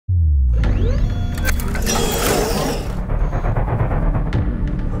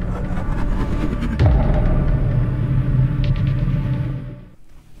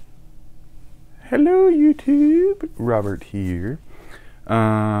Robert here.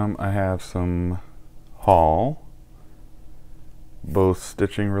 I have some haul, both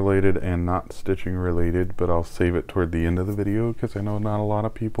stitching related and not stitching related, but I'll save it toward the end of the video because I know not a lot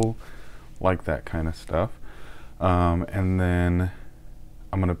of people like that kind of stuff. And then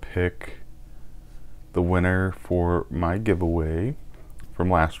I'm gonna pick the winner for my giveaway from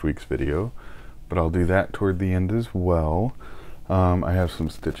last week's video, but I'll do that toward the end as well. I have some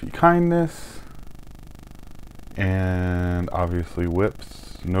Stitchy kindness and obviously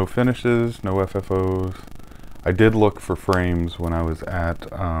whips, no finishes, no FFOs. I did look for frames when I was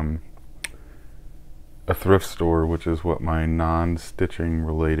at a thrift store, which is what my non-stitching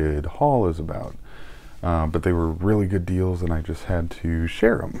related haul is about. But they were really good deals and I just had to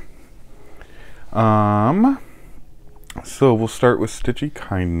share them. So we'll start with Stitchy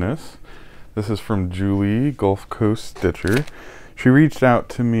kindness. This is from Julie, Gulf Coast Stitcher. She reached out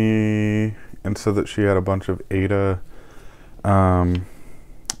to me and said that she had a bunch of Ada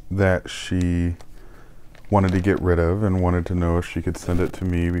that she wanted to get rid of and wanted to know if she could send it to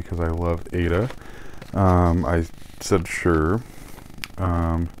me because I loved Ada. I said sure.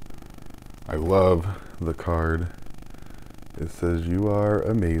 I love the card. It says, "You are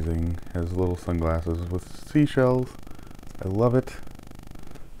amazing." Has little sunglasses with seashells. I love it.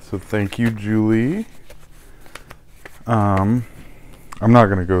 So thank you, Julie. I'm not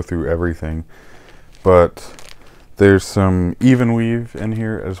going to go through everything, but there's some even weave in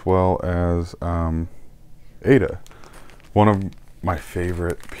here as well as Ada. One of my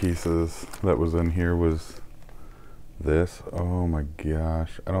favorite pieces that was in here was this. Oh my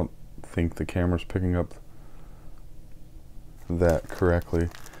gosh. I don't think the camera's picking up that correctly,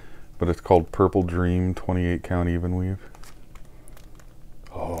 but it's called Purple Dream 28 count even weave.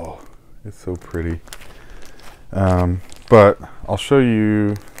 Oh, it's so pretty. But I'll show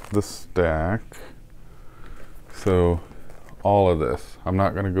you the stack. So all of this, I'm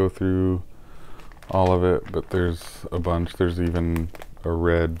not going to go through all of it, but there's a bunch. There's even a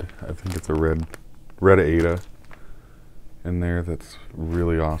red, I think it's a red Ada in there that's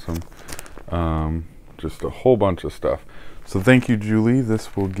really awesome. Just a whole bunch of stuff. So thank you, Julie.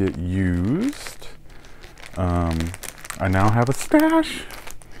 This will get used. I now have a stash.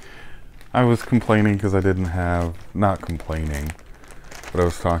 I was complaining because I didn't have, not complaining, but I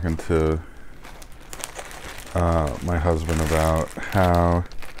was talking to my husband about how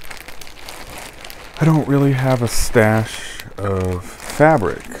I don't really have a stash of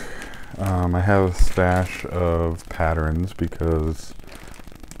fabric. I have a stash of patterns because,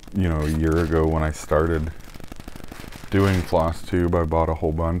 you know, a year ago when I started doing Flosstube, I bought a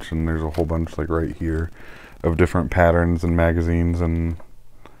whole bunch, and there's a whole bunch like right here of different patterns and magazines and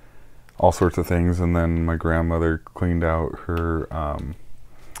all sorts of things. And then my grandmother cleaned out her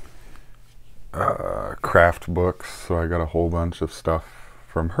craft books, so I got a whole bunch of stuff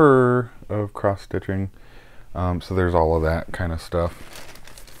from her of cross stitching. So there's all of that kind of stuff.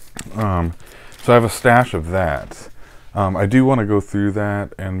 So I have a stash of that. I do want to go through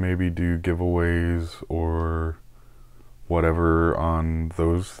that and maybe do giveaways or whatever on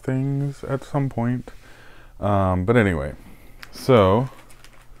those things at some point. But anyway, so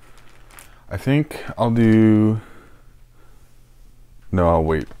I think I'll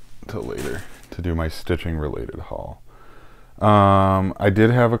wait till later to do my stitching related haul. I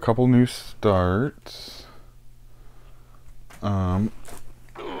did have a couple new starts. Had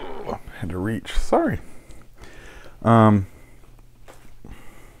to reach, sorry.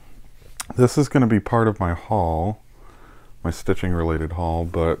 This is going to be part of my haul, my stitching related haul,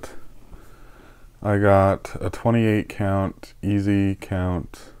 but I got a 28 count easy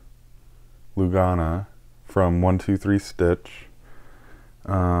count Lugana from 123 Stitch.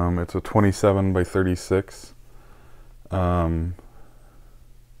 It's a 27 by 36 that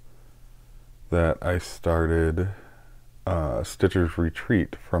I started Stitcher's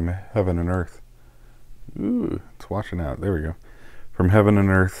Retreat from Heaven and Earth. Ooh, it's washing out. There we go. From Heaven and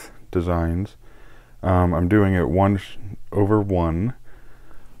Earth Designs. I'm doing it 1/1.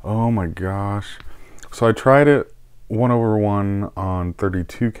 Oh my gosh. So I tried it 1/1 on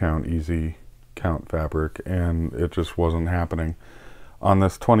 32 count easy count fabric and it just wasn't happening. On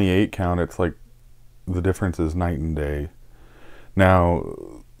this 28 count, it's like the difference is night and day. Now,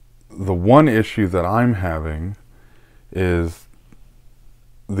 the one issue that I'm having is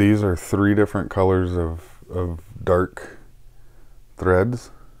these are 3 different colors of dark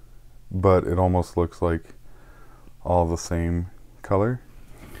threads, but it almost looks like all the same color.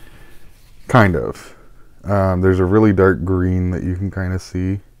 Kind of. There's a really dark green that you can kind of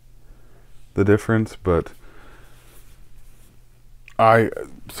see the difference, but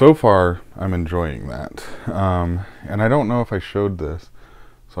So far, I'm enjoying that. And I don't know if I showed this,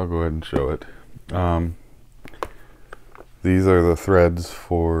 so I'll go ahead and show it. These are the threads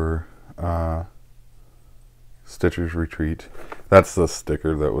for Stitcher's Retreat. That's the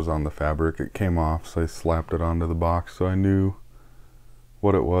sticker that was on the fabric. It came off, so I slapped it onto the box so I knew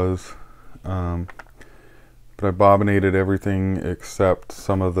what it was. But I bobbinated everything except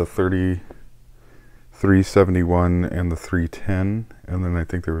some of the 371 and the 310, and then I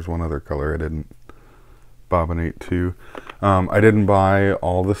think there was one other color I didn't bobbinate to. I didn't buy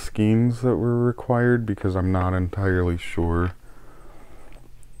all the skeins that were required because I'm not entirely sure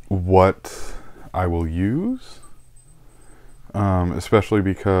what I will use, especially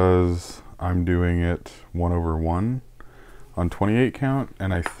because I'm doing it 1/1 on 28 count,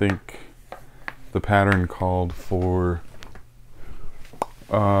 and I think the pattern called for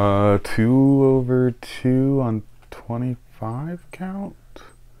 2/2 on 25 count,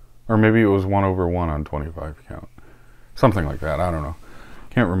 or maybe it was 1/1 on 25 count, something like that. I don't know,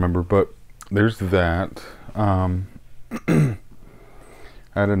 can't remember, but there's that. I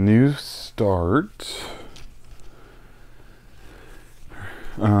had a new start.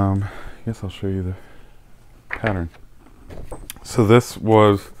 I guess I'll show you the pattern. So this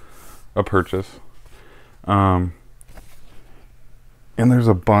was a purchase, and there's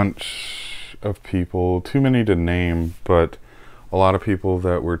a bunch of people, too many to name, but a lot of people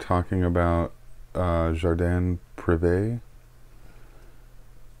that were talking about Jardin Privé,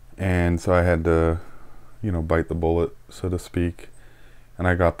 and so I had to, you know, bite the bullet, so to speak, and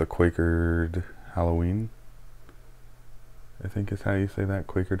I got the Quakered Halloween, I think is how you say that,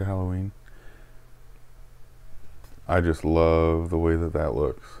 Quakered Halloween. I just love the way that that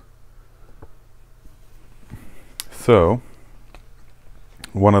looks. So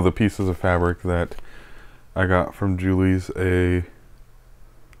one of the pieces of fabric that I got from Julie's, a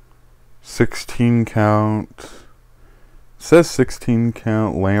 16 count, says 16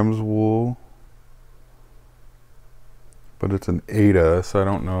 count lamb's wool, but it's an Ada, so I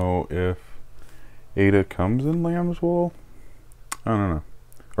don't know if Ada comes in lamb's wool. I don't know,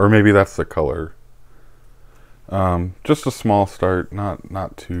 or maybe that's the color. Just a small start,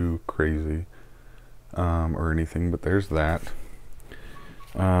 not too crazy or anything, but there's that.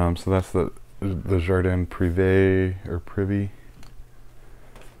 So that's the Jardin Privé or Privy.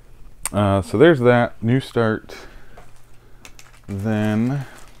 So there's that new start. Then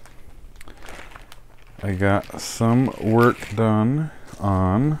I got some work done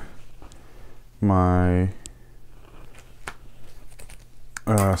on my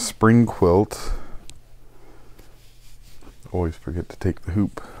spring quilt. Always forget to take the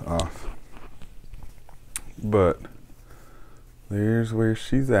hoop off, but there's where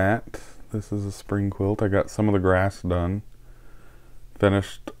she's at. This is a spring quilt. I got some of the grass done,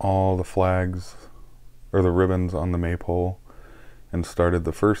 finished all the flags or the ribbons on the maypole, and started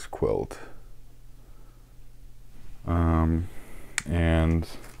the first quilt. And in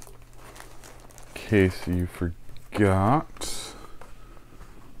case you forgot,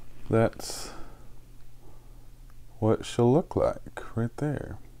 that's what she'll look like right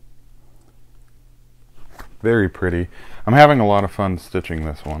there. Very pretty. I'm having a lot of fun stitching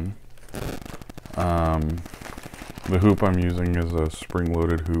this one. The hoop I'm using is a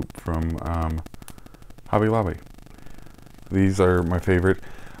spring-loaded hoop from Hobby Lobby. These are my favorite.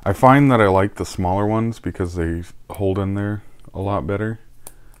 I find that I like the smaller ones because they hold in there a lot better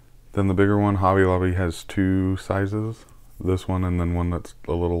than the bigger one. Hobby Lobby has two sizes, this one and then one that's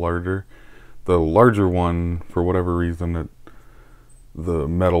a little larger. The larger one, for whatever reason, the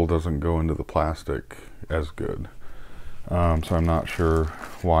metal doesn't go into the plastic as good. So I'm not sure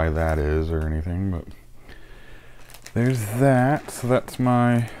why that is or anything, but there's that. So that's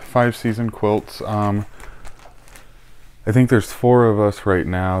my 5-season quilts. I think there's 4 of us right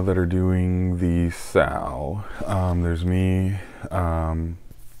now that are doing the Sal. There's me,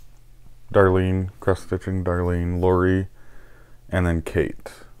 Darlene, Cross Stitching, Darlene, Lori, and then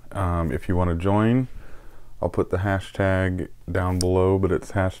Kate. If you want to join, I'll put the hashtag down below, but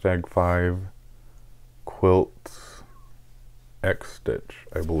it's hashtag 5quiltsxstitch,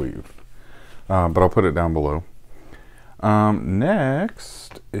 I believe. But I'll put it down below.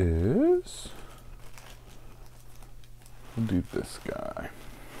 Next is, we'll do this guy.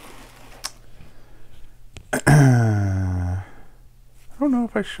 I don't know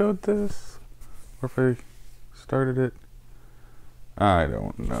if I showed this or if I started it. I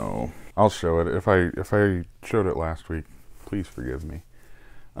don't know. I'll show it. If I showed it last week, please forgive me.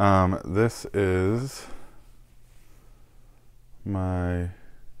 This is my,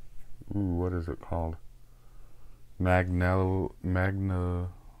 what is it called? magnetic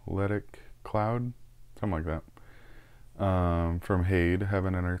cloud, something like that. From Hade,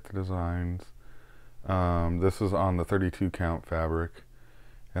 Heaven and Earth Designs. This is on the 32 count fabric,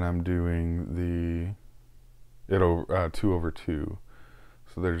 and I'm doing the 2/2.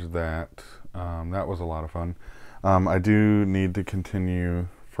 So there's that. That was a lot of fun. I do need to continue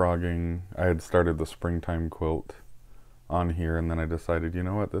frogging. I had started the springtime quilt on here, and then I decided, you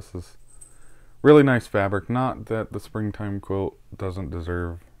know what, this is really nice fabric. Not that the springtime quilt doesn't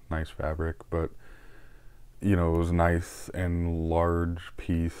deserve nice fabric, but you know, it was nice and large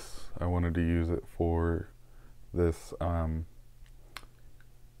piece. I wanted to use it for this Heaven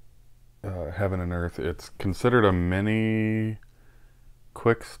and Earth. It's considered a mini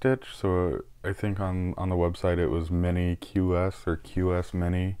quick stitch, so I think on the website it was mini QS or QS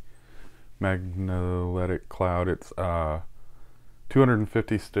mini magnetic cloud. It's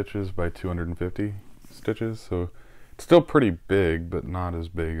 250 stitches by 250 stitches, so it's still pretty big, but not as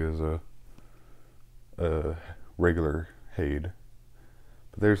big as a regular Hade.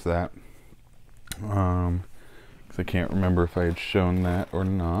 But there's that. 'Cause I can't remember if I had shown that or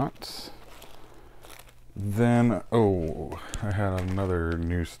not. Then, oh, I had another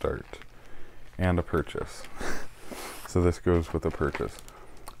new start and a purchase. So this goes with a purchase.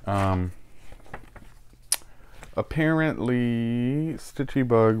 Apparently, Stitchy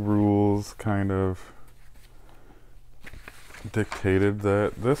Bug rules kind of dictated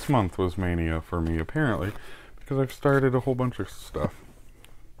that this month was mania for me, apparently, because I've started a whole bunch of stuff.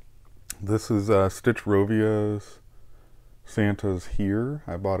 This is Stitch Rovia's Santa's Here.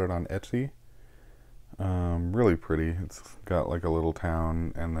 I bought it on Etsy. Really pretty. It's got like a little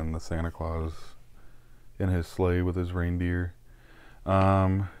town and then the Santa Claus in his sleigh with his reindeer.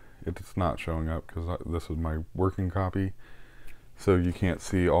 It's not showing up because this is my working copy, so you can't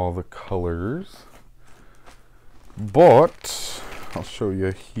see all the colors. But I'll show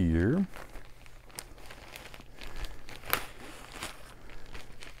you here.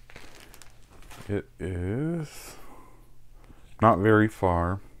 It is not very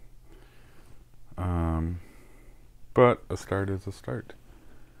far, but a start is a start.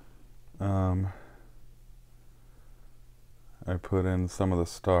 I put in some of the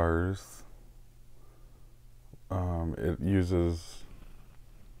stars. It uses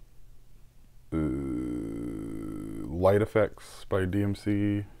Light Effects by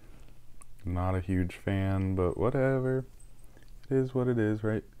DMC. Not a huge fan, but whatever. It is what it is,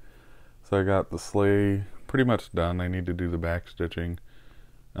 right? So I got the sleigh pretty much done. I need to do the back stitching,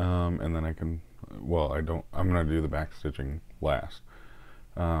 and then I can, well, I'm gonna do the back stitching last,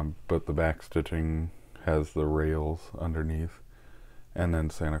 but the back stitching has the rails underneath, and then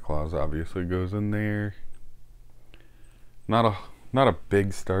Santa Claus obviously goes in there. Not a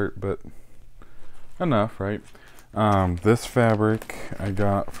big start, but enough, right? This fabric I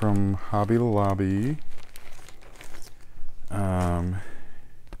got from Hobby Lobby, and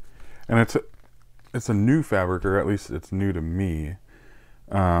it's a new fabric, or at least it's new to me.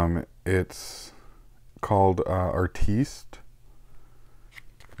 It's called Artiste.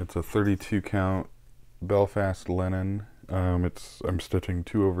 It's a 32 count Belfast linen. I'm stitching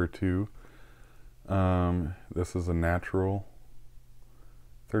 2/2. This is a natural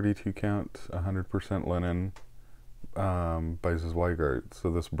 32 count, 100% linen, by Zweigart. So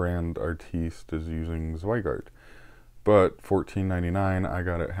this brand Artiste is using Zweigart. But $14.99, I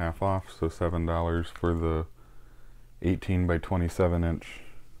got it half off, so $7 for the 18 by 27 inch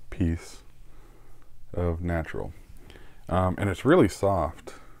piece of natural. And it's really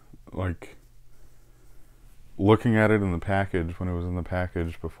soft. Like, looking at it in the package, when it was in the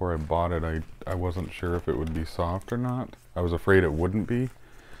package before I bought it, I wasn't sure if it would be soft or not. I was afraid it wouldn't be,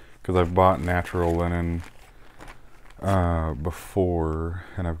 because I've bought natural linen before,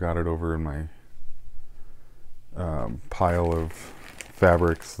 and I've got it over in my pile of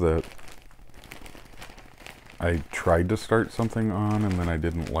fabrics that I tried to start something on, and then I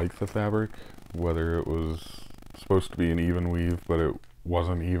didn't like the fabric, whether it was supposed to be an even weave but it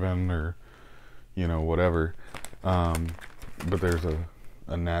wasn't even, or you know, whatever. But there's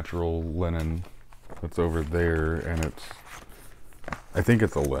a natural linen that's over there, and I think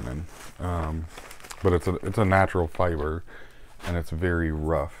it's a linen, but it's a natural fiber, and it's very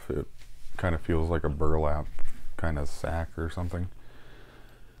rough. It kind of feels like a burlap kind of sack or something.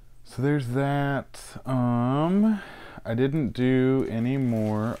 So there's that. I didn't do any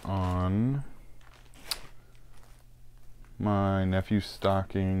more on my nephew's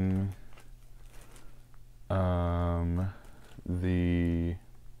stocking. The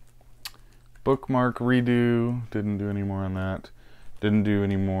bookmark redo, didn't do any more on that. Didn't do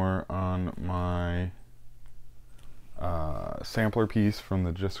any more on my sampler piece from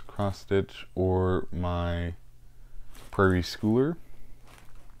the Just Cross Stitch or my Prairie Schooler.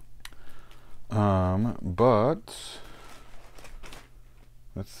 But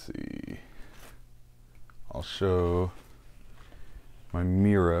let's see. I'll show my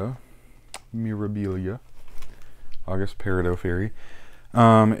Mirabilia, August Peridot Fairy.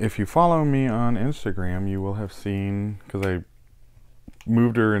 If you follow me on Instagram, you will have seen, because I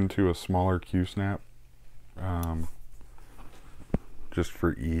moved her into a smaller Q-snap, just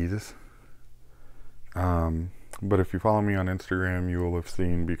for ease. But if you follow me on Instagram, you will have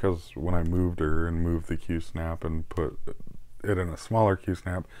seen, because when I moved her and moved the Q-snap and put it in a smaller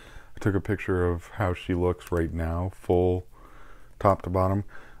Q-snap, I took a picture of how she looks right now, full top to bottom.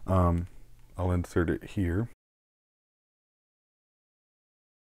 I'll insert it here.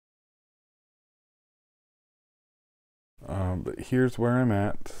 But here's where I'm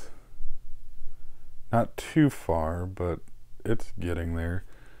at. Not too far, but it's getting there.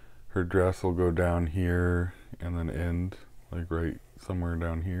 Her dress will go down here and then end like right somewhere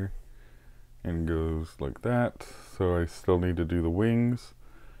down here and goes like that. So I still need to do the wings,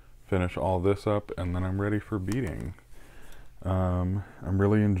 finish all this up, and then I'm ready for beading. I'm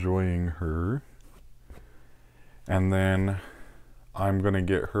really enjoying her. And then I'm gonna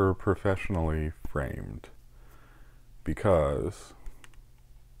get her professionally framed, because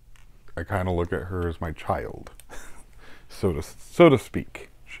I kind of look at her as my child, so to speak.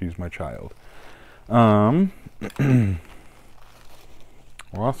 She's my child. I'll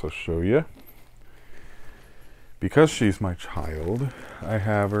also show you, because she's my child, I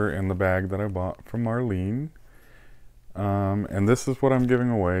have her in the bag that I bought from Marlene. And this is what I'm giving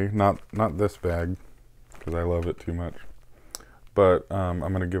away. Not this bag, because I love it too much. But I'm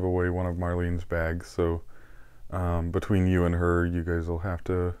going to give away one of Marlene's bags. So between you and her, you guys will have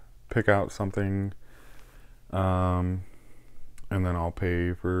to pick out something. And then I'll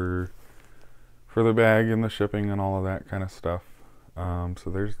pay for the bag and the shipping and all of that kind of stuff. So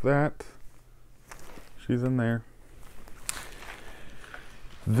there's that. She's in there.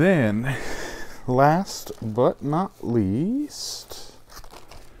 Then, last but not least,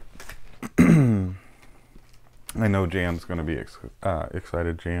 I know Jan's going to be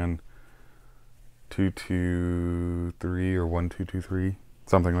excited. Jan 223 or 1223,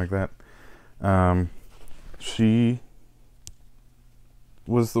 something like that. She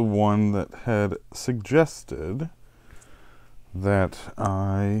was the one that had suggested that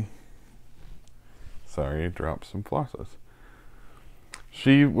sorry, I dropped some flosses.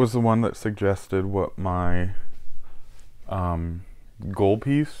 She was the one that suggested what my goal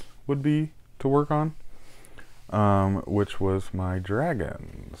piece would be to work on, which was my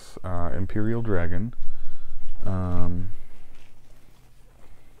dragons, Imperial Dragon.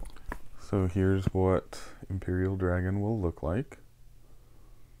 So here's what Imperial Dragon will look like.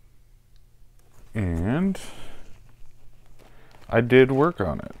 And I did work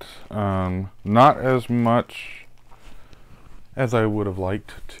on it. Not as much as I would have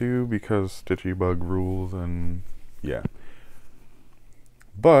liked to, because Stitchy bug rules and yeah.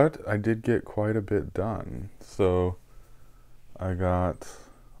 But I did get quite a bit done. So I got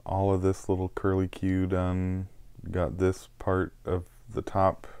all of this little curly Q done. Got this part of the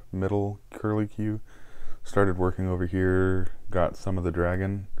top middle curly Q. Started working over here. Got some of the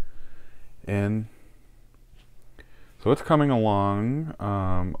dragon in. So it's coming along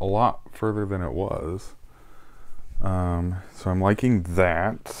a lot further than it was. So I'm liking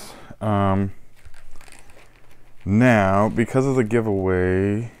that. Now, because of the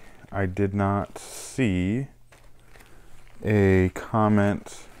giveaway, I did not see a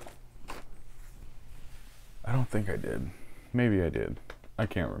comment. I don't think I did. Maybe I did. I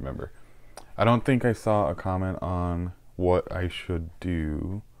can't remember. I don't think I saw a comment on what I should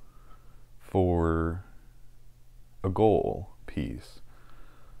do for a goal piece.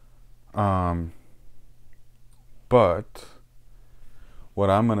 But what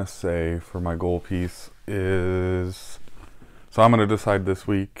I'm going to say for my goal piece is, so I'm going to decide this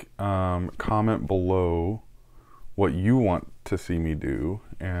week. Comment below what you want to see me do,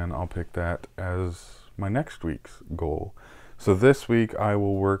 and I'll pick that as my next week's goal. So this week I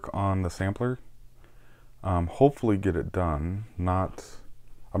will work on the sampler. Hopefully get it done. I'm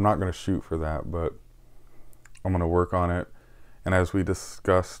not going to shoot for that, but I'm going to work on it. And as we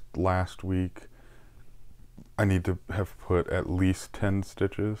discussed last week, I need to have put at least 10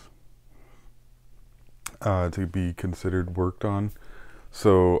 stitches to be considered worked on.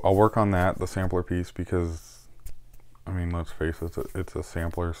 So I'll work on that, the sampler piece, because, I mean, let's face it, it's a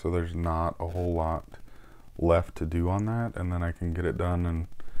sampler, so there's not a whole lot left to do on that, and then I can get it done and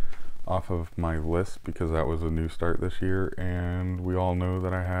off of my list because that was a new start this year, and we all know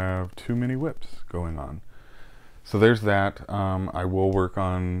that I have too many whips going on. So there's that. I will work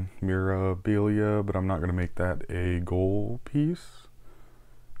on Mirabilia, but I'm not going to make that a goal piece.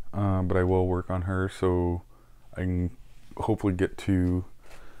 But I will work on her, so I can hopefully get to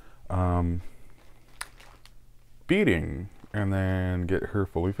beading and then get her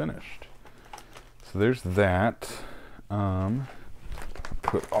fully finished. So there's that.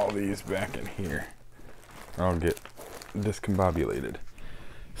 Put all these back in here, or I'll get discombobulated.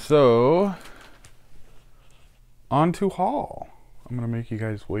 So on to haul. I'm gonna make you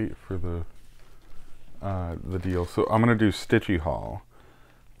guys wait for the deal. So I'm gonna do Stitchy haul.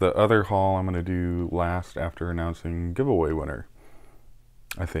 The other haul I'm gonna do last after announcing giveaway winner.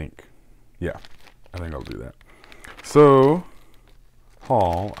 I think. Yeah, I think I'll do that. So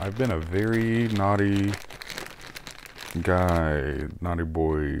haul. I've been a very naughty guy, naughty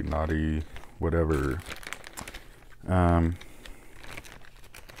boy, naughty whatever.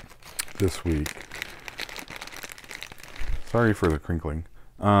 This week. Sorry for the crinkling.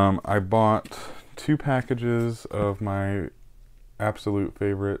 I bought 2 packages of my absolute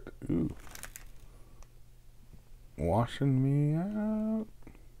favorite. Ooh. Washing me out.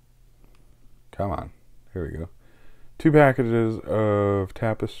 Come on. Here we go. 2 packages of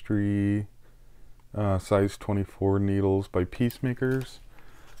tapestry size 24 needles by Peacemakers.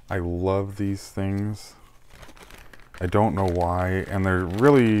 I love these things. I don't know why, and they're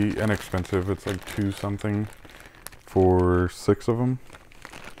really inexpensive. It's like 2 something for 6 of them.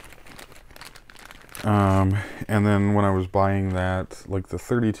 And then when I was buying that, like the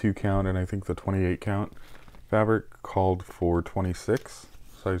 32 count and I think the 28 count fabric called for 26,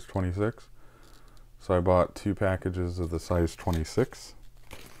 size 26. So I bought 2 packages of the size 26.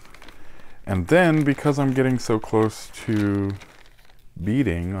 And then, because I'm getting so close to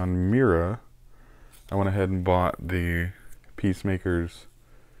beading on Mira, I went ahead and bought the Peacemakers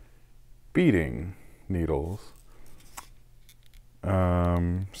beading needles.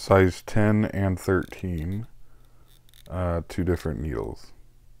 Size 10 and 13. 2 different needles.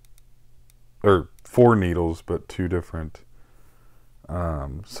 Or 4 needles, but 2 different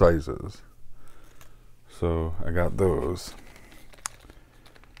sizes. So I got those.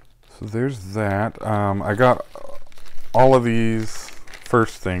 So there's that. I got all of these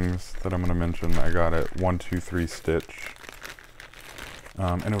first things that I'm going to mention. I got at 123 Stitch.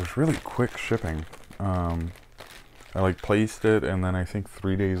 And it was really quick shipping. I like placed it, and then I think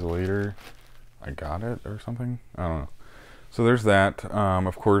 3 days later I got it or something. I don't know. So there's that.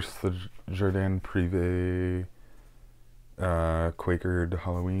 Of course, the Jardin Privé Quakered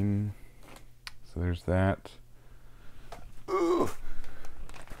Halloween. So there's that. Ooh.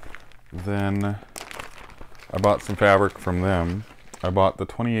 Then I bought some fabric from them. I bought the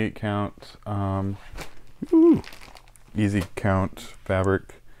 28 count easy count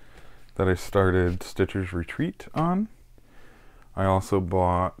fabric that I started Stitcher's Retreat on. I also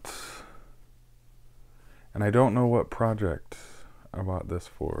bought, and I don't know what project I bought this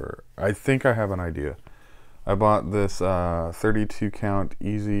for. I think I have an idea. I bought this 32 count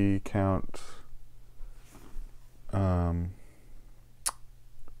easy count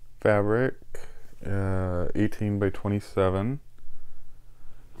fabric, 18 by 27,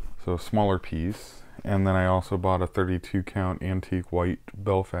 so a smaller piece. And then I also bought a 32 count antique white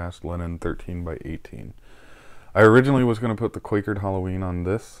Belfast linen 13 by 18. I originally was going to put the Quakered Halloween on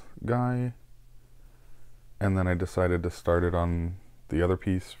this guy, and then I decided to start it on the other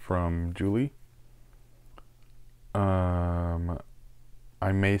piece from Julie.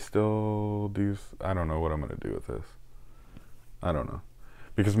 I may still do, I don't know what I'm going to do with this. I don't know.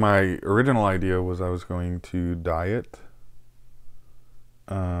 Because my original idea was I was going to dye it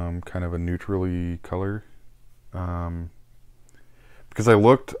kind of a neutrally color. Because I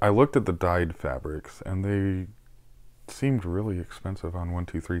looked at the dyed fabrics, and they seemed really expensive on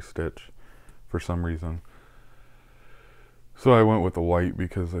 123 Stitch for some reason. So I went with the white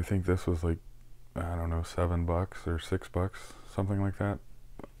because I think this was like, I don't know, $7 or $6, something like that.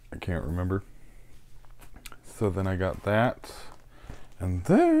 I can't remember. So then I got that. And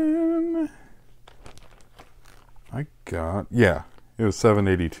then I got, yeah, it was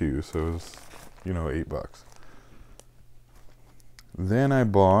 $7.82, so it was, you know, $8. Then I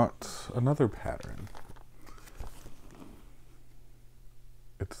bought another pattern.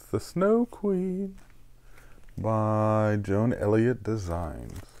 It's the Snow Queen by Joan Elliott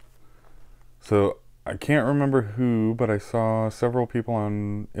Designs. So I can't remember who, but I saw several people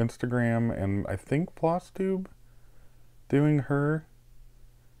on Instagram and I think Flosstube doing her.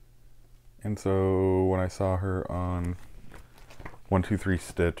 And so when I saw her on 123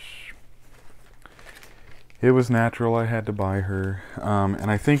 Stitch. It was natural, I had to buy her.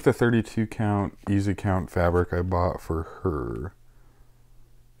 And I think the 32 count, easy count fabric I bought for her,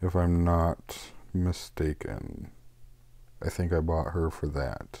 if I'm not mistaken. I think I bought her for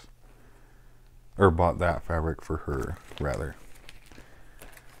that. Or bought that fabric for her, rather.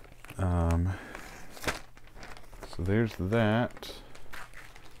 So there's that.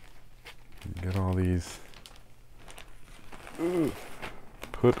 Get all these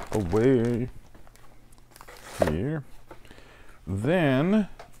put away here. Then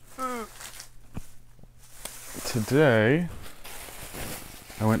today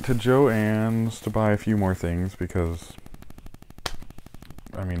I went to Joann's to buy a few more things because,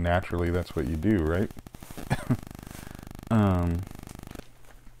 I mean, naturally that's what you do, right?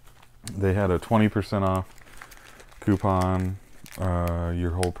 They had a 20% off coupon,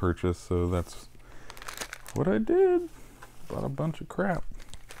 your whole purchase, so that's what I did. Bought a bunch of crap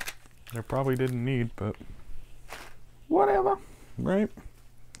I probably didn't need, but whatever, right?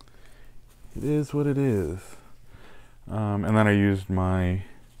 It is what it is. And then I used my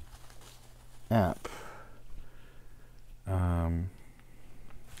app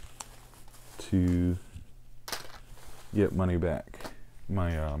to get money back.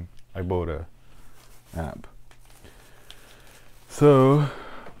 My Ibotta app. So,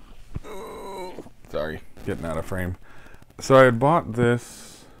 sorry, getting out of frame. So I had bought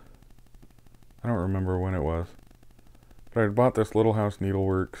this, I don't remember when it was, but I had bought this Little House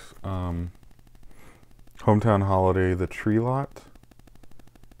Needleworks Hometown Holiday, the Tree Lot,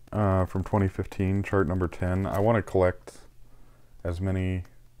 from 2015, chart number 10. I want to collect as many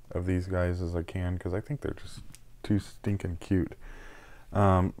of these guys as I can because I think they're just too stinking cute.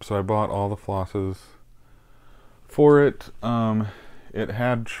 So I bought all the flosses for it. It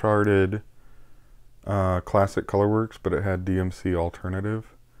had charted Classic Colorworks, but it had DMC Alternative.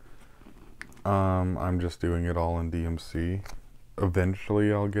 I'm just doing it all in DMC.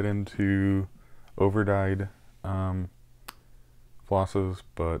 Eventually I'll get into overdyed flosses,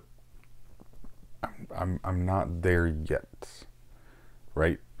 but I'm not there yet.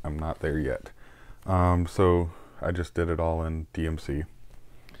 Right? I'm not there yet. So I just did it all in DMC.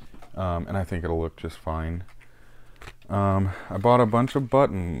 And I think it'll look just fine. I bought a bunch of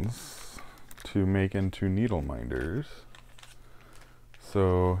buttons to make into needle minders.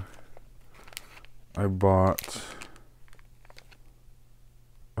 So I bought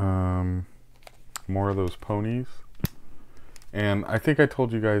more of those ponies. And I think I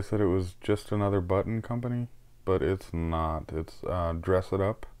told you guys that it was just another button company, but it's not. It's Dress It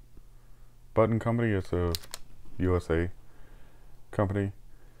Up Button Company. It's a USA company.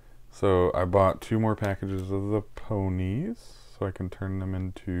 So I bought 2 more packages of the ponies so I can turn them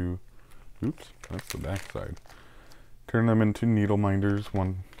into, oops, that's the back side. Turn them into needle minders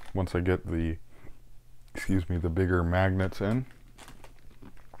once I get the, the bigger magnets in.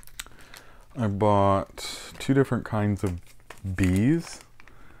 I bought 2 different kinds of bees.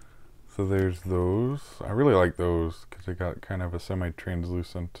 So there's those. I really like those because they got kind of a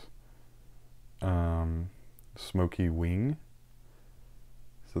semi-translucent smoky wing.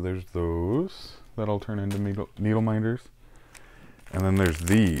 So there's those that'll turn into needle minders. And then there's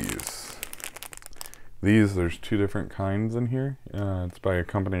these. There's 2 different kinds in here. It's by a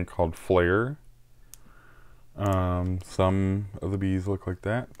company called Flare. Some of the bees look like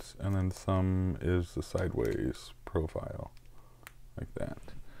that, and then some is the sideways profile, like that.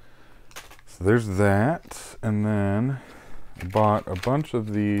 So there's that, and then I bought a bunch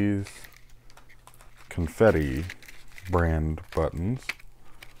of these confetti brand buttons.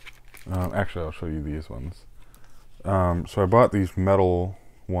 Actually, I'll show you these ones. So I bought these metal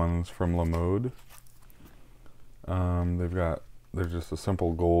ones from La Mode. They're just a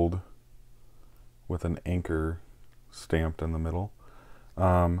simple gold with an anchor stamped in the middle.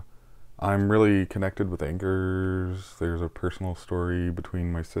 I'm really connected with anchors. There's a personal story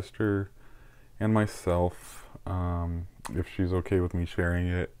between my sister and myself. If she's okay with me sharing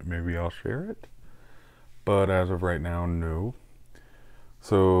it, maybe I'll share it. But as of right now, no.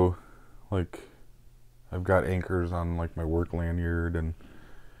 So, like, I've got anchors on, like, my work lanyard and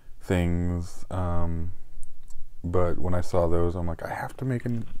things. But when I saw those, I'm like, I have to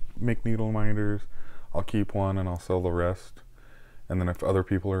make needle minders. I'll keep one and I'll sell the rest. And then if other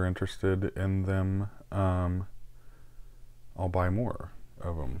people are interested in them, I'll buy more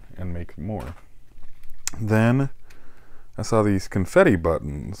of them and make more. Then I saw these confetti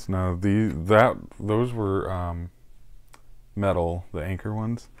buttons. Now those were metal, the anchor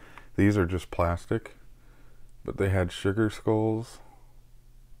ones. These are just plastic, but they had sugar skulls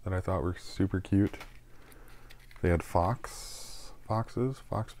that I thought were super cute. They had fox foxes,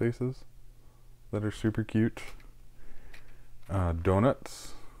 fox faces that are super cute.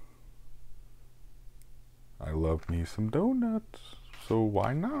 Donuts. I love me some donuts, so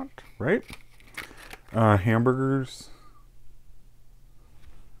why not, right? Hamburgers,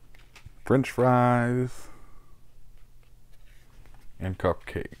 French fries, and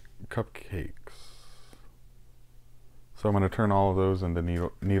cupcakes. So I'm going to turn all of those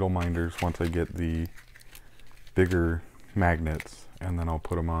into needle minders once I get the bigger magnets, and then I'll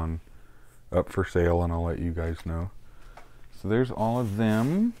put them on up for sale and I'll let you guys know. So there's all of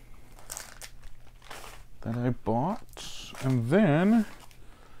them that I bought. And then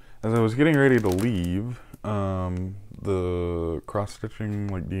as I was getting ready to leave the cross stitching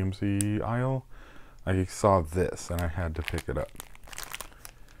like DMC aisle, I saw this and I had to pick it up.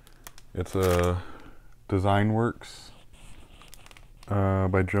 It's a Design Works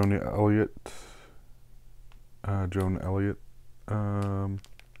by Joan Elliott.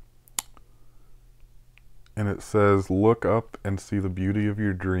 And it says, look up and see the beauty of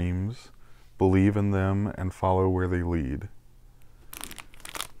your dreams, believe in them, and follow where they lead.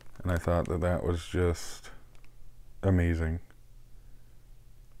 And I thought that that was just amazing.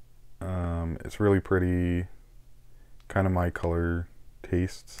 It's really pretty, kind of my color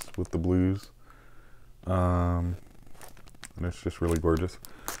tastes with the blues. And it's just really gorgeous.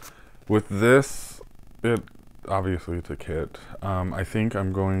 With this, obviously it's a kit. I think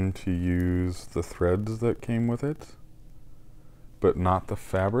I'm going to use the threads that came with it, but not the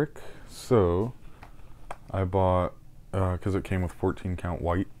fabric. So I bought, because it came with 14 count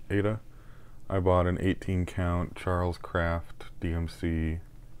white Aida, I bought an 18 count Charles Craft DMC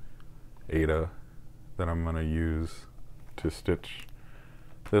Aida that I'm going to use to stitch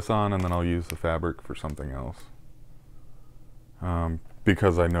this on, and then I'll use the fabric for something else.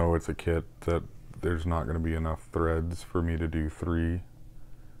 Because I know it's a kit that there's not going to be enough threads for me to do 3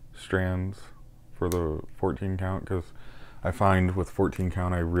 strands for the 14 count, because I find with 14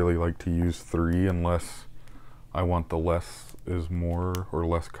 count I really like to use 3 unless I want the less is more or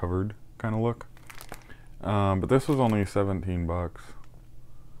less covered kind of look. But this was only 17 bucks,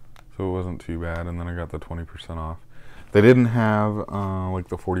 so it wasn't too bad, and then I got the 20% off. They didn't have like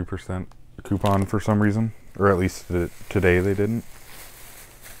the 40% coupon for some reason, or at least today they didn't.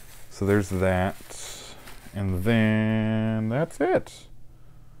 So there's that, and then that's it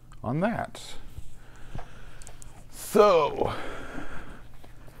on that. So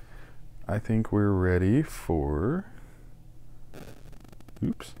I think we're ready for,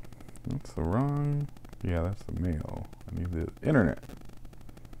 oops, that's the wrong, yeah, that's the mail. I need the internet.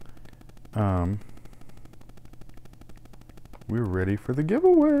 We're ready for the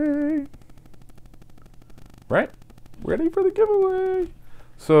giveaway, right? Ready for the giveaway.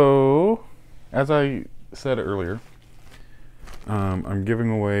 So, as I said earlier, I'm giving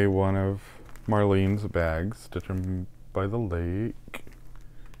away one of Marlene's bags, Stitchin by the Lake.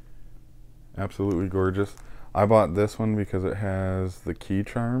 Absolutely gorgeous. I bought this one because it has the key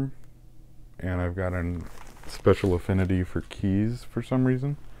charm, and I've got a special affinity for keys for some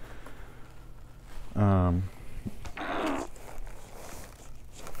reason.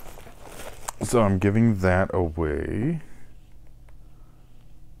 So I'm giving that away.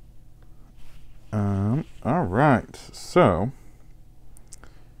 All right, so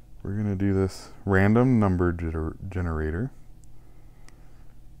we're gonna do this random number generator.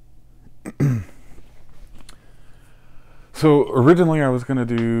 So originally I was gonna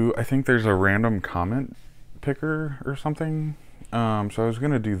do, I think there's a random comment picker or something. So I was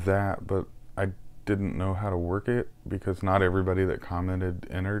gonna do that, but I didn't know how to work it because not everybody that commented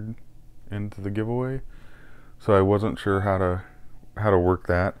entered into the giveaway. So I wasn't sure how to work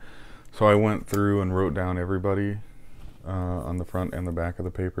that. So I went through and wrote down everybody on the front and the back of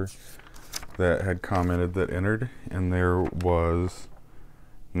the paper that had commented that entered, and there was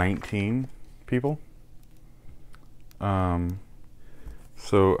 19 people.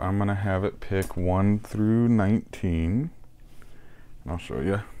 So I'm gonna have it pick 1 through 19, and I'll show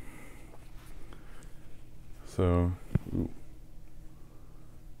you. So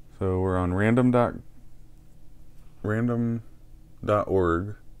we're on random.org,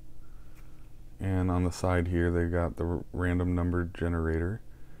 and on the side here they got the random number generator,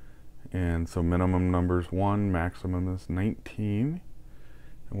 and so minimum number is 1, maximum is 19,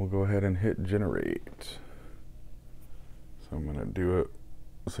 and we'll go ahead and hit generate. So I'm gonna do it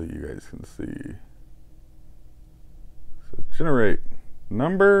so you guys can see. So generate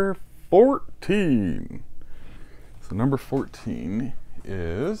number 14. So number 14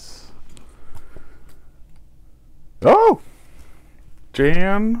 is, oh,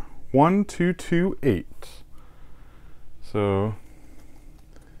 Jan 1228. So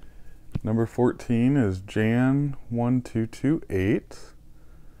Number 14 is Jan1228.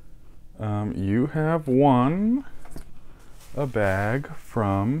 You have won a bag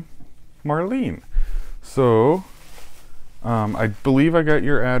from Marlene. So, I believe I got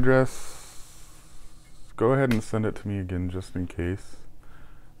your address. Go ahead and send it to me again just in case.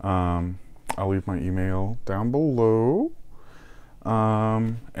 I'll leave my email down below.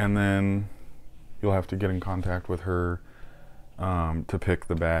 And then you'll have to get in contact with her to pick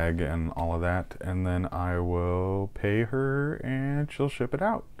the bag and all of that. And then I will pay her and she'll ship it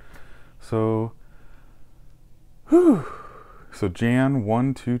out. So, whew. So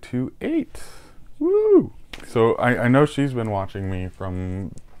Jan1228. Woo! So I know she's been watching me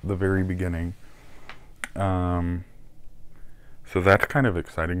from the very beginning. So that's kind of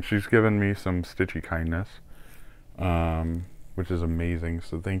exciting. She's given me some Stitchy kindness, which is amazing.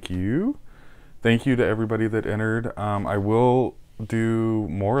 So thank you. Thank you to everybody that entered. I will do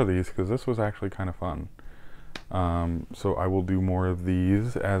more of these because this was actually kind of fun. So I will do more of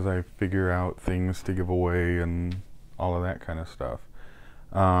these as I figure out things to give away and all of that kind of stuff.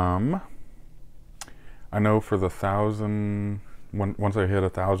 I know for the 1,000, once I hit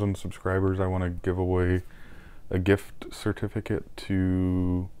 1,000 subscribers, I want to give away a gift certificate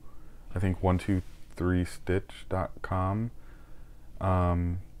to, I think, 123stitch.com.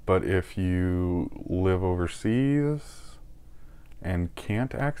 But if you live overseas and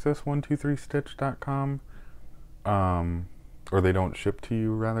can't access 123stitch.com, or they don't ship to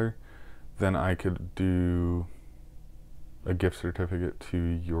you rather, then I could do a gift certificate to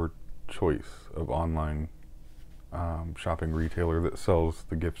your choice of online shopping retailer that sells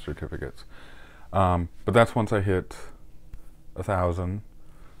the gift certificates. But that's once I hit 1,000,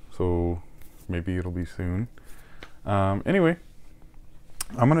 so maybe it'll be soon. Anyway,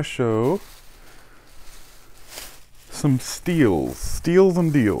 I'm gonna show some steals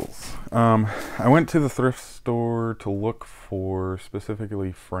and deals. I went to the thrift store to look for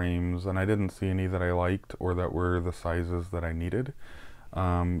specifically frames, and I didn't see any that I liked or that were the sizes that I needed.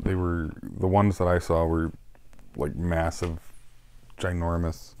 They were, the ones that I saw were like massive,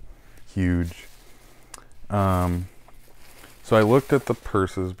 ginormous, huge. So I looked at the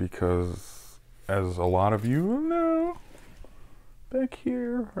purses because, as a lot of you know, back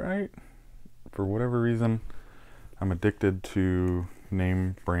here, right? For whatever reason, I'm addicted to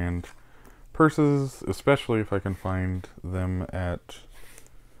name brand purses, especially if I can find them at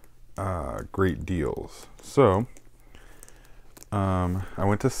great deals. So I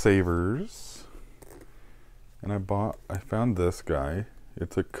went to Savers and I found this guy.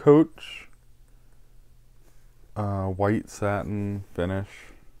 It's a Coach white satin finish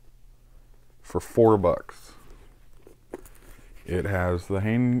for $4. It has the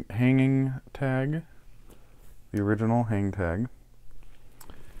hanging tag, the original hang tag,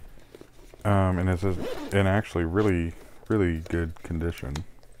 and it's in actually really good condition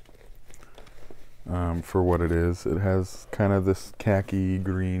for what it is. It has kind of this khaki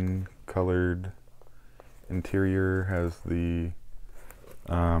green colored interior, has the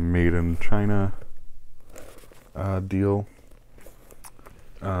made in China deal.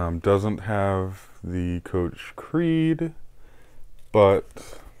 Doesn't have the Coach Creed,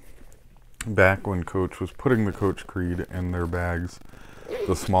 but back when Coach was putting the Coach Creed in their bags,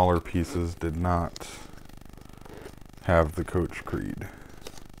 the smaller pieces did not have the Coach Creed.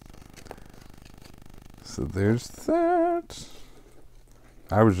 So there's that.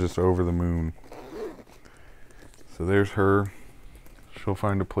 I was just over the moon. So there's her. She'll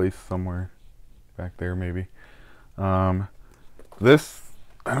find a place somewhere back there maybe. This,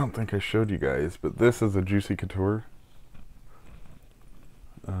 I don't think I showed you guys, but this is a Juicy Couture.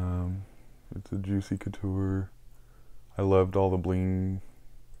 It's a Juicy Couture. I loved all the bling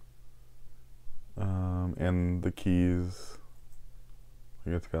and the keys.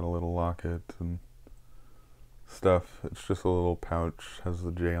 It's got a little locket and stuff. It's just a little pouch, has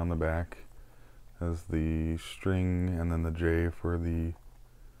the J on the back, has the string, and then the J for the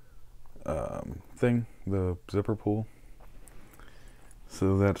thing, the zipper pull.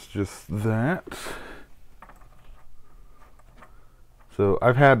 So that's just that. So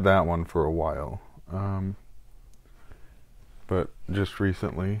I've had that one for a while, but just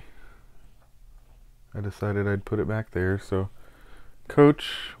recently I decided I'd put it back there. So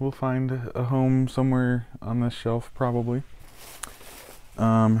Coach will find a home somewhere on this shelf probably.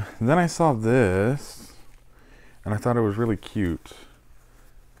 Then I saw this and I thought it was really cute,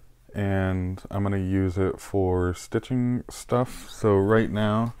 and I'm gonna use it for stitching stuff. So right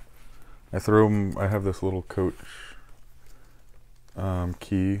now I have this little Coach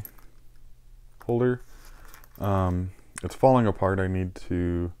key holder. It's falling apart. I need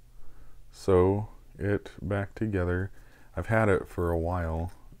to sew it back together. I've had it for a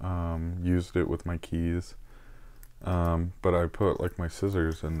while, used it with my keys, but I put like my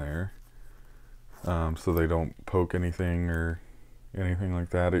scissors in there so they don't poke anything or anything like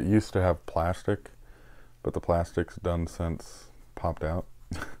that. It used to have plastic, but the plastic's done since popped out.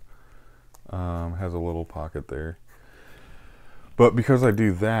 Has a little pocket there. But because I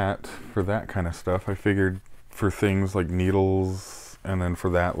do that for that kind of stuff, I figured for things like needles and then for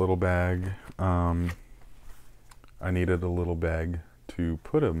that little bag, I needed a little bag to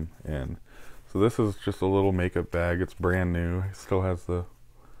put them in. So this is just a little makeup bag. It's brand new. It still has the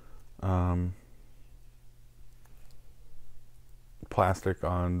plastic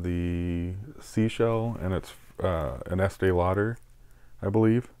on the seashell, and it's an Estee Lauder, I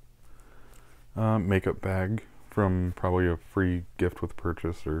believe, makeup bag from probably a free gift with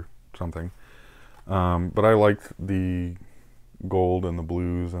purchase or something. But I liked the gold and the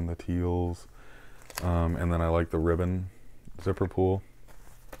blues and the teals, and then I like the ribbon zipper pull,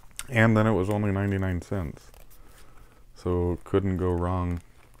 and then it was only 99 cents, so couldn't go wrong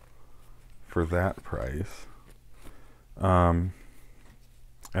for that price.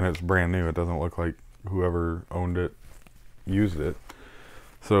 And it's brand new. It doesn't look like whoever owned it used it,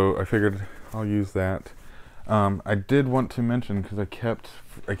 so I figured I'll use that. I did want to mention, because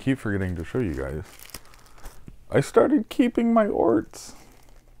I keep forgetting to show you guys, I started keeping my orts.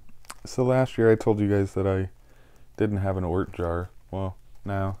 So last year I told you guys that I didn't have an ort jar. Well,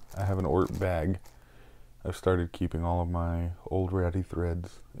 now I have an ort bag. I've started keeping all of my old ratty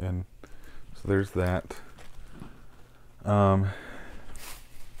threads in. So there's that. So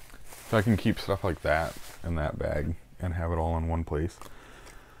I can keep stuff like that in that bag and have it all in one place.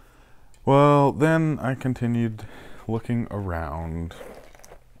 Well, then I continued looking around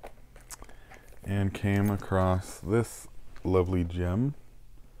and came across this lovely gem.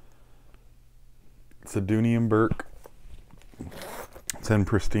 It's a Dooney & Bourke. It's in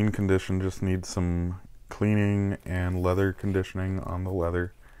pristine condition, just needs some cleaning and leather conditioning on the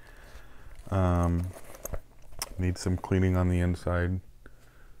leather. Needs some cleaning on the inside.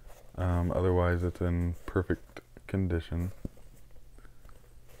 Otherwise it's in perfect condition.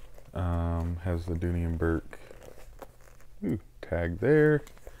 Has the Dooney & Bourke tag there.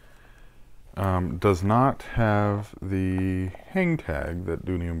 Does not have the hang tag that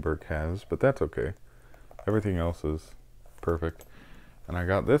Dooney & Bourke has, but that's okay. Everything else is perfect. And I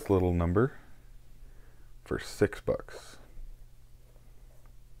got this little number for $6.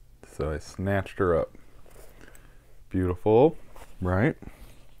 So I snatched her up. Beautiful, right?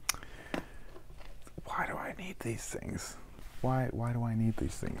 Why do I need these things? Why do I need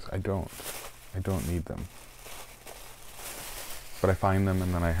these things? I don't need them. But I find them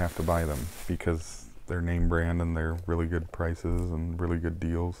and then I have to buy them because they're name brand and they're really good prices and really good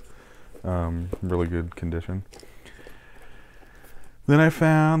deals. Really good condition. Then I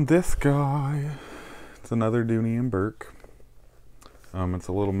found this guy. It's another Dooney & Bourke. It's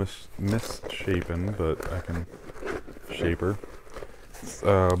a little misshapen, but I can shape her. It's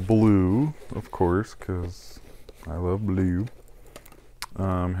blue, of course, because I love blue.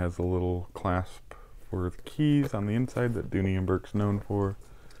 Has a little clasp for the keys on the inside that Dooney & Bourke's known for.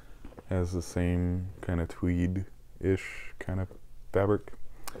 Has the same kind of tweed-ish kind of fabric.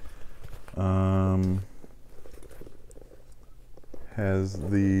 Has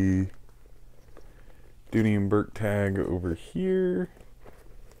the Dooney & Bourke tag over here.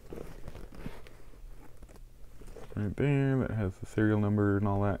 Right there, that has the serial number and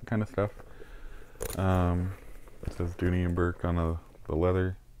all that kind of stuff. It says Dooney & Bourke on the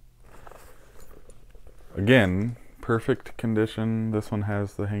leather. Again, perfect condition. This one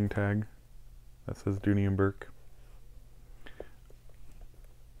has the hang tag that says Dooney & Bourke.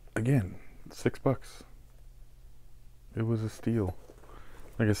 Again, $6. It was a steal.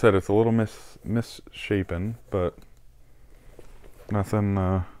 Like I said, it's a little misshapen, but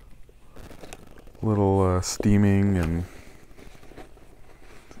nothing. Little steaming and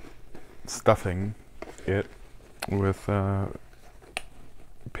stuffing it with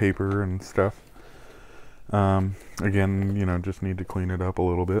paper and stuff. Again, you know, just need to clean it up a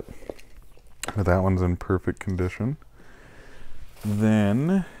little bit. But that one's in perfect condition.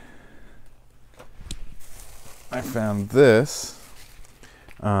 Then I found this.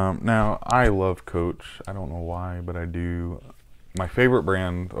 Now, I love Coach. I don't know why, but I do. My favorite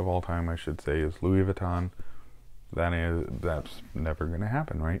brand of all time, I should say, is Louis Vuitton. That's never going to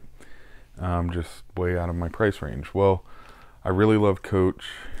happen, right? Just way out of my price range. Well, I really love Coach.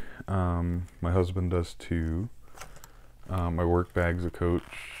 My husband does too. My work bag's a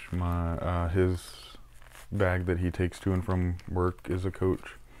Coach. His bag that he takes to and from work is a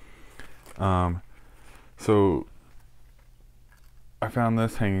Coach. So I found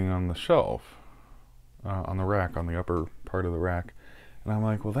this hanging on the shelf, on the rack, on the upper part of the rack. And I'm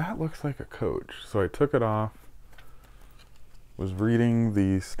like, well, that looks like a coach. So I took it off, was reading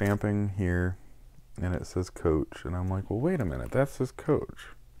the stamping here, and it says coach. And I'm like, well, wait a minute, that says coach.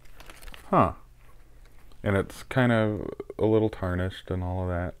 Huh. And it's kind of a little tarnished and all of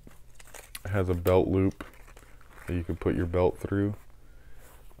that. It has a belt loop that you could put your belt through,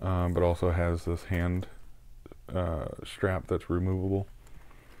 but also has this hand strap that's removable.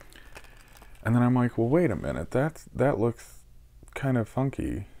 And then I'm like, well, wait a minute, that looks kind of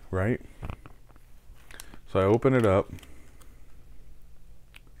funky, right? So I open it up.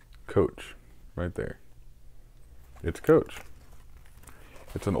 Coach, right there. It's coach.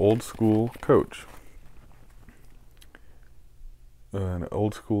 It's an old school coach. An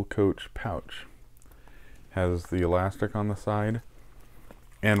old school coach pouch. Has the elastic on the side.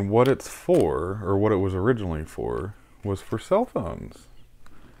 And what it's for, or what it was originally for, was for cell phones.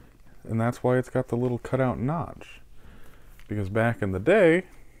 And that's why it's got the little cutout notch. Because back in the day,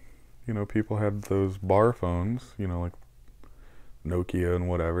 you know, people had those bar phones, you know, like Nokia and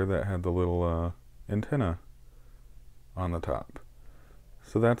whatever, that had the little antenna on the top.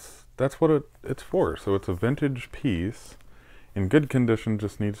 So that's what it's for. So it's a vintage piece. In good condition,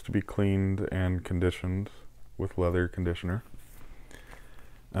 just needs to be cleaned and conditioned with leather conditioner.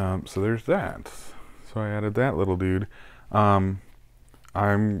 So there's that. So I added that little dude. I'm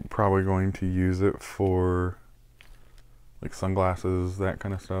probably going to use it for like sunglasses, that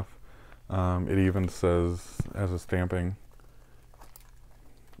kind of stuff. It even says, as a stamping,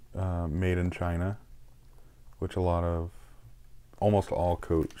 made in China, which almost all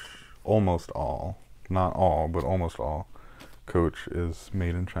coach, not all, but almost all coach is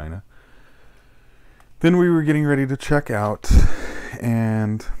made in China. Then we were getting ready to check out,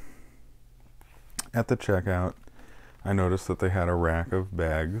 and at the checkout I noticed that they had a rack of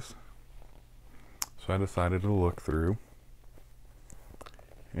bags, so I decided to look through,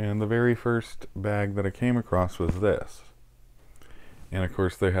 and the very first bag that I came across was this. And of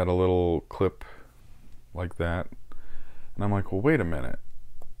course they had a little clip like that, and I'm like, well, wait a minute,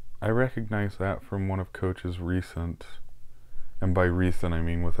 I recognize that from one of Coach's recent, and by recent I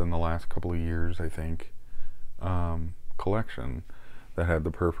mean within the last couple of years, I think, collection that had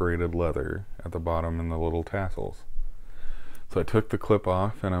the perforated leather at the bottom and the little tassels. So I took the clip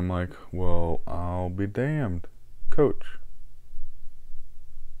off and I'm like, well, I'll be damned. Coach.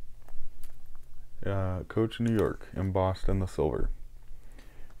 Coach New York, embossed in the silver.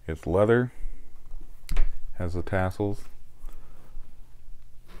 It's leather, has the tassels.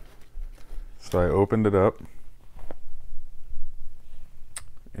 So I opened it up,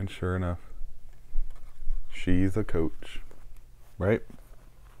 and sure enough, she's a coach, right?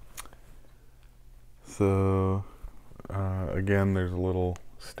 So again, there's a little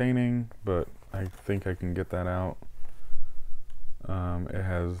staining, but I think I can get that out. It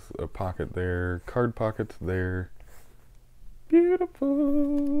has a pocket there, card pockets there.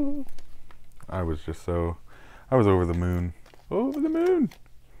 Beautiful. I was over the moon. Over the moon.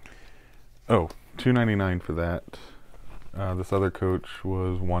 Oh, $2.99 for that. This other coach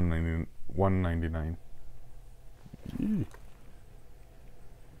was $1.99.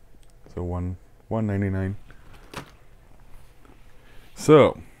 So $1.99.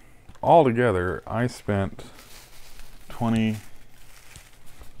 So all together, I spent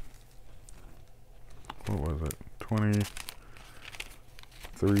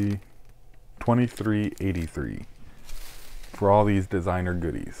 $23.83 for all these designer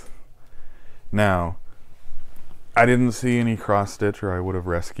goodies. Now, I didn't see any cross stitch, or I would have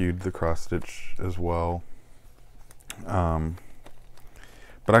rescued the cross stitch as well. But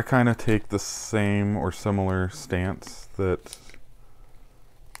I kind of take the same or similar stance that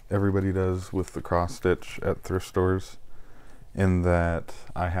everybody does with the cross stitch at thrift stores, in that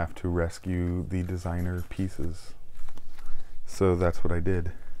I have to rescue the designer pieces. So that's what I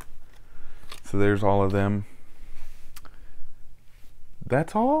did. So there's all of them.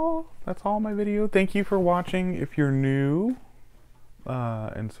 That's all my video. Thank you for watching. If you're new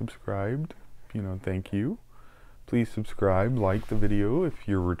and subscribed, you know, thank you. Please subscribe, like the video. If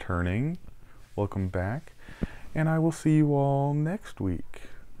you're returning, welcome back. And I will see you all next week.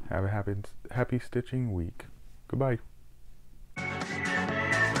 Have a happy stitching week. Goodbye.